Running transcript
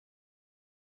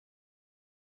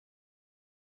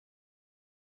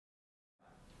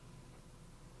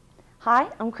Hi,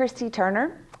 I'm Christy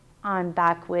Turner. I'm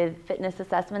back with fitness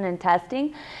assessment and testing.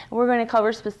 And we're going to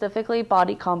cover specifically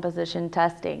body composition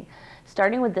testing,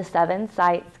 starting with the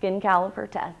 7-site skin caliper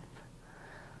tests.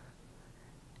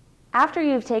 After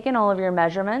you've taken all of your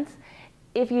measurements,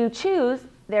 if you choose,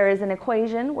 there is an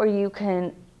equation where you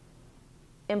can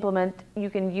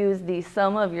use the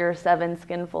sum of your 7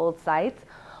 skin fold sites,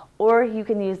 or you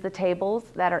can use the tables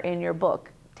that are in your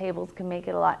book. Tables can make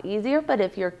it a lot easier, but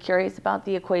if you're curious about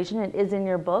the equation, it is in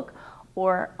your book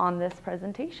or on this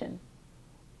presentation.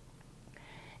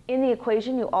 In the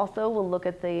equation, you also will look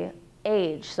at the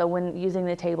age. So when using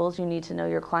the tables, you need to know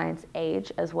your client's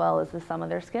age as well as the sum of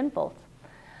their skin folds.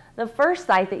 The first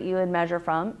site that you would measure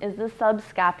from is the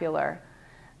subscapular.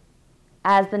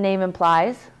 As the name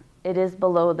implies, it is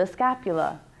below the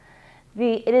scapula.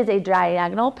 It is a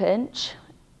diagonal pinch.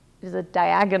 It is a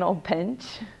diagonal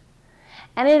pinch.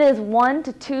 And it is 1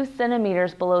 to 2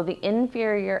 centimeters below the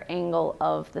inferior angle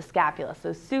of the scapula.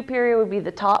 So superior would be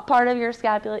the top part of your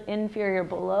scapula, inferior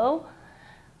below.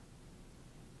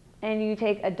 And you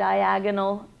take a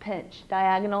diagonal pinch,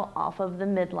 diagonal off of the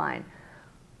midline.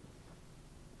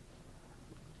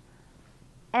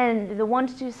 And the 1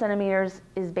 to 2 centimeters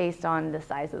is based on the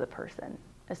size of the person,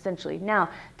 essentially. Now,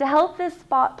 to help this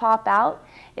spot pop out,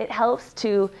 it helps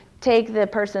to take the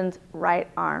person's right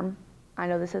arm, I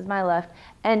know this is my left,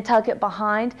 and tuck it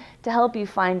behind to help you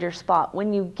find your spot.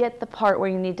 When you get the part where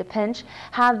you need to pinch,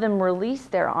 have them release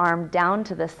their arm down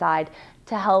to the side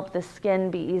to help the skin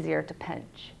be easier to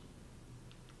pinch.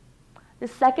 The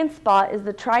second spot is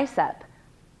the tricep.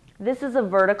 This is a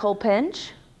vertical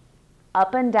pinch,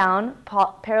 up and down,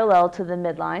 parallel to the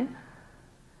midline.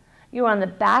 You're on the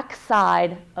back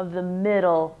side of the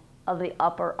middle of the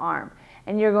upper arm,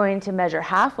 and you're going to measure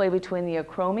halfway between the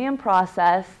acromion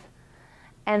process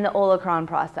and the olecranon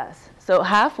process. So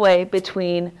halfway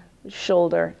between the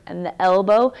shoulder and the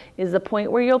elbow is the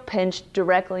point where you'll pinch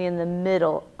directly in the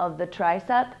middle of the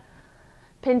tricep,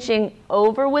 pinching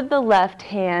over with the left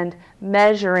hand,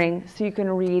 measuring so you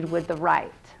can read with the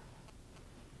right.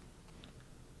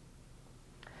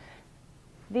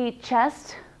 The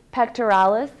chest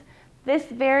pectoralis, this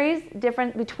varies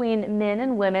different between men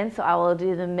and women, so I will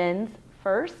do the men's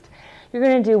first. You're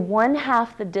going to do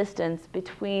 1/2 the distance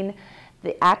between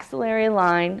the axillary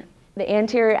line, the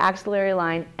anterior axillary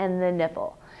line, and the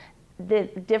nipple. The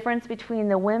difference between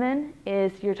the women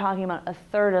is you're talking about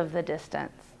 1/3 of the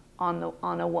distance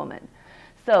on a woman.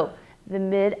 So the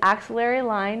mid-axillary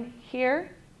line here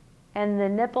and the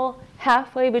nipple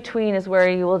halfway between is where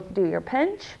you will do your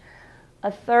pinch.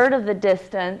 1/3 of the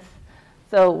distance,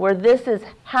 so where this is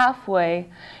halfway,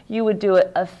 you would do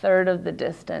it 1/3 of the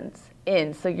distance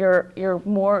in. So you're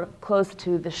more close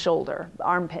to the shoulder, the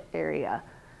armpit area,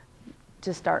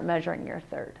 to start measuring your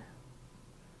 1/3.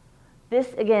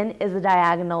 This, again, is a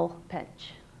diagonal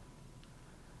pinch.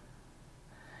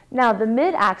 Now, the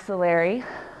mid-axillary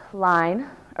line,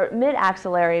 or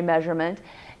mid-axillary measurement,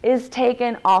 is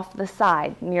taken off the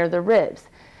side near the ribs.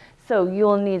 So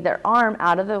you'll need their arm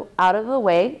out of the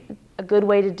way. A good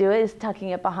way to do it is tucking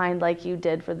it behind like you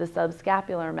did for the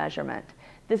subscapular measurement.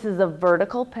 This is a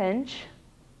vertical pinch.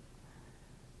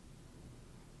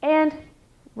 And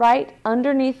right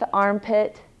underneath the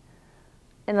armpit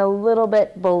and a little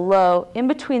bit below, in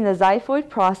between the xiphoid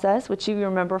process, which you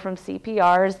remember from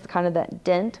CPR is kind of that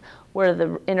dent where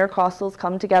the intercostals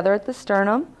come together at the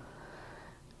sternum.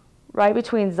 Right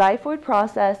between xiphoid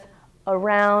process,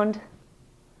 around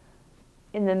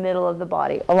in the middle of the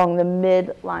body, along the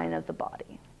midline of the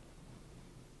body.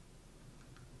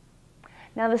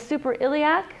 Now the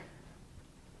suprailiac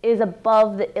is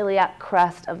above the iliac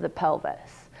crest of the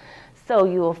pelvis. So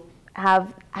you will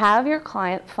have your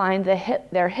client find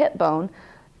their hip bone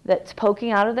that's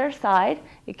poking out of their side.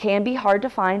 It can be hard to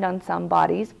find on some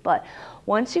bodies, but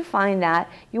once you find that,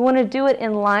 you want to do it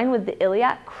in line with the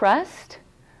iliac crest.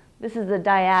 This is a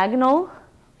diagonal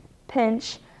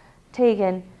pinch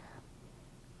taken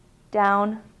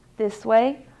down this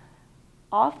way,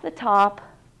 off the top,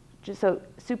 just so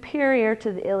superior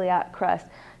to the iliac crest.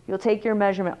 You'll take your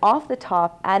measurement off the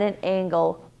top at an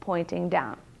angle pointing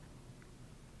down.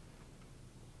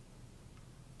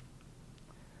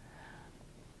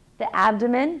 The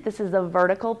abdomen, this is a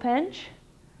vertical pinch,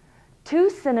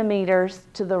 2 centimeters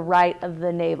to the right of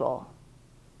the navel.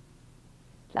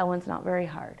 That one's not very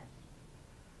hard.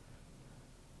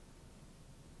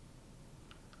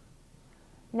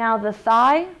 Now the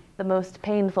thigh, the most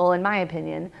painful in my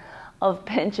opinion of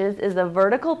pinches, is a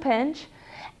vertical pinch,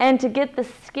 and to get the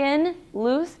skin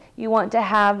loose, you want to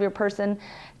have your person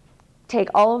take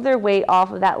all of their weight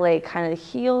off of that leg, kind of the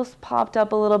heels popped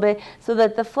up a little bit so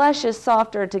that the flesh is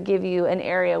softer to give you an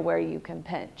area where you can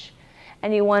pinch.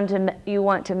 And you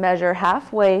want to measure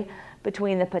halfway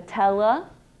between the patella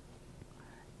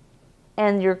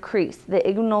and your crease, the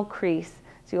inguinal crease.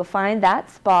 So you'll find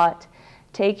that spot,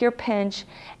 take your pinch,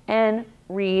 and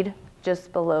read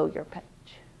just below your pinch.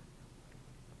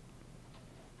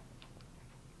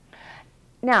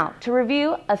 Now, to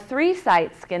review a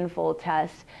 3-site skin fold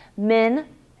test, men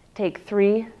take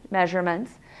 3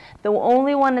 measurements. The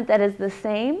only one that is the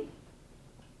same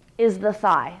is the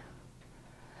thigh.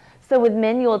 So with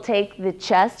men, you will take the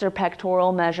chest or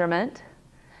pectoral measurement,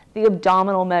 the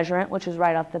abdominal measurement, which is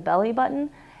right off the belly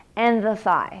button, and the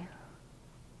thigh.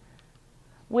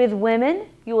 With women,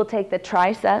 you will take the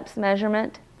triceps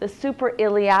measurement, the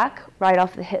suprailiac, right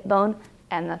off the hip bone,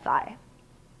 and the thigh.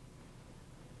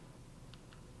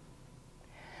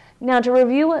 Now, to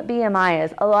review what BMI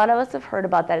is, a lot of us have heard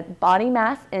about that. Body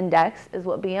mass index is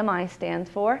what BMI stands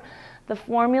for. The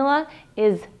formula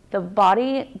is the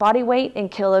body weight in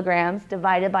kilograms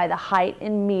divided by the height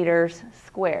in meters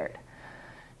squared.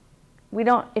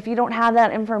 If you don't have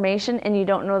that information and you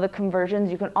don't know the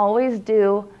conversions, you can always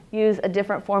use a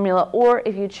different formula, or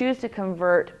if you choose to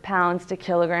convert pounds to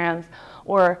kilograms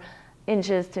or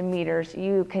inches to meters,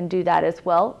 you can do that as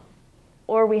well.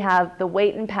 Or we have the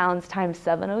weight in pounds times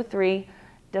 703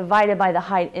 divided by the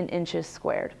height in inches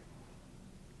squared.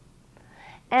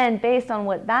 And based on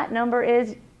what that number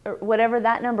is, or whatever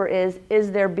that number is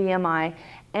their BMI.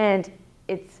 And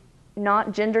it's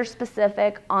not gender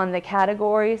specific on the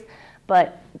categories,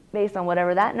 but based on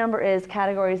whatever that number is,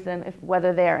 categorize them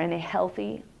whether they are in a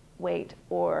healthy weight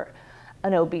or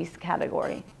an obese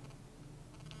category.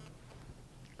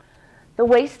 The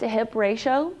waist to hip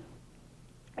ratio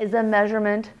is a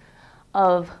measurement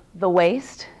of the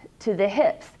waist to the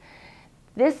hips.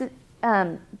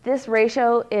 This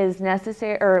ratio is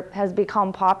necessary, or has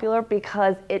become popular,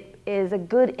 because it is a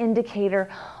good indicator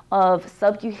of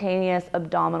subcutaneous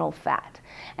abdominal fat.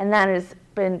 And that has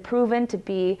been proven to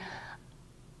be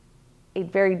a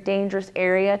very dangerous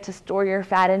area to store your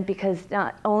fat in, because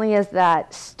not only is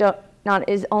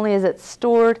it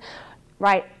stored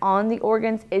right on the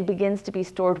organs, it begins to be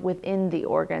stored within the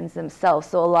organs themselves.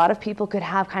 So a lot of people could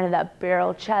have kind of that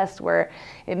barrel chest where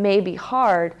it may be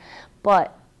hard,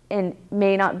 and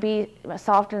may not be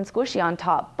soft and squishy on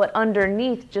top, but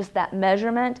underneath just that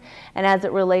measurement, and as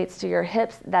it relates to your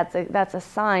hips, that's a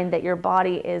sign that your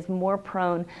body is more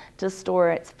prone to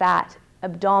store its fat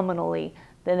abdominally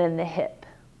than in the hip.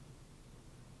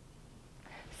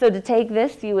 So to take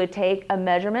this, you would take a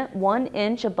measurement 1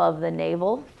 inch above the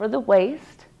navel for the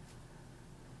waist.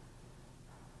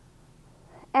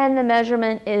 And the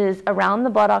measurement is around the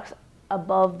buttocks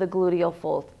above the gluteal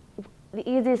fold. The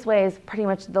easiest way is pretty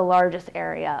much the largest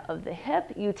area of the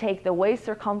hip. You take the waist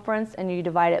circumference and you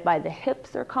divide it by the hip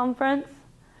circumference.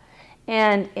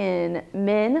 And in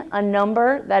men, a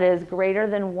number that is greater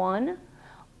than 1,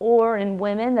 or in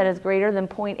women that is greater than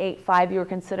 0.85, you are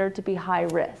considered to be high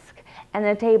risk. And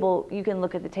the table, you can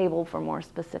look at the table for more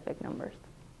specific numbers.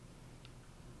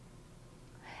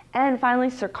 And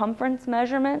finally, circumference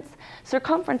measurements.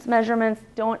 Circumference measurements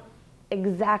don't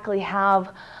exactly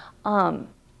have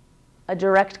a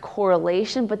direct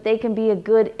correlation, but they can be a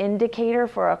good indicator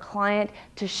for a client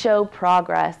to show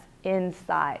progress in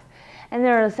size. And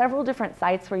there are several different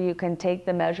sites where you can take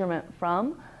the measurement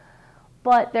from,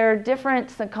 but there are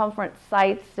different circumference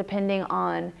sites depending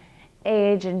on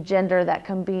age and gender that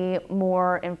can be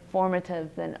more informative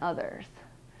than others.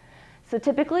 So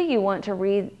typically you want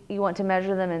to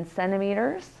measure them in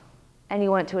centimeters, and you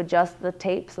want to adjust the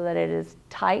tape so that it is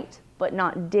tight but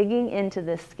not digging into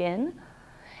the skin.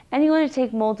 And you want to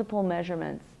take multiple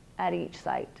measurements at each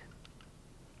site.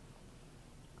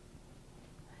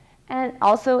 And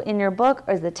also in your book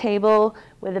is the table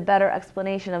with a better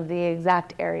explanation of the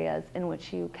exact areas in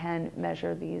which you can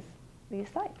measure these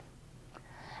sites.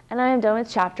 And I am done with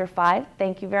chapter 5.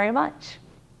 Thank you very much.